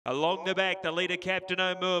Along the back, the leader, Captain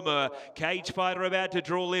O'Murmur. Cage Fighter about to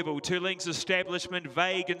draw level. 2 lengths Establishment,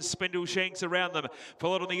 Vague and Spindle Shanks around them.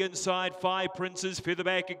 Followed on the inside, 5 Princes. Further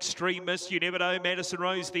back, Extremist. You Never Know, Madison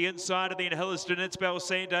Rose, the inside. And then Hilliston, it's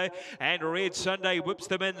Balsanto. And Red Sunday whips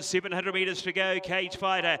them in. 700 metres to go. Cage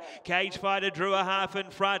Fighter. Cage Fighter drew a half in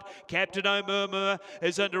front. Captain O'Murmur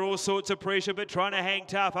is under all sorts of pressure, but trying to hang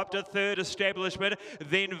tough. Up to 3rd Establishment.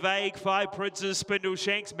 Then Vague, 5 Princes, Spindle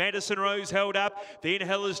Shanks. Madison Rose held up. Then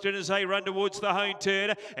Hilliston as they run towards the home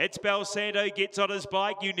turn. It's Balsanto gets on his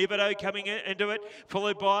bike. You Never Know coming into it,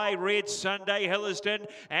 followed by Red Sunday, Hilliston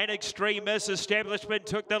and Extremist. Establishment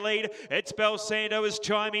took the lead. It's Balsanto is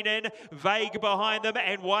chiming in. Vague behind them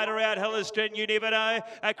and wider out Hilliston. You Never Know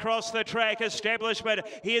across the track. Establishment.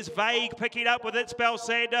 Here's Vague picking up with It's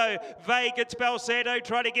Balsanto. Vague, It's Balsanto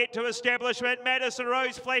trying to get to Establishment. Madison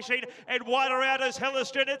Rose flashing and wider out is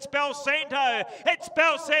Hilliston. It's Balsanto. It's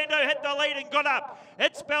Balsanto hit the lead and got up.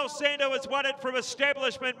 It's Balsanto has won it from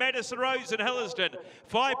Establishment, Madison Rose and Hilliston.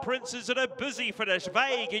 5 Princes in a busy finish.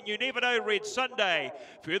 Vague and You Never Know, Red Sunday.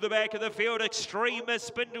 Further back of the field, Extremist,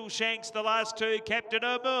 Spindle Shanks, the last 2, Captain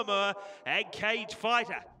O'Murmur and Cage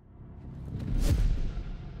Fighter.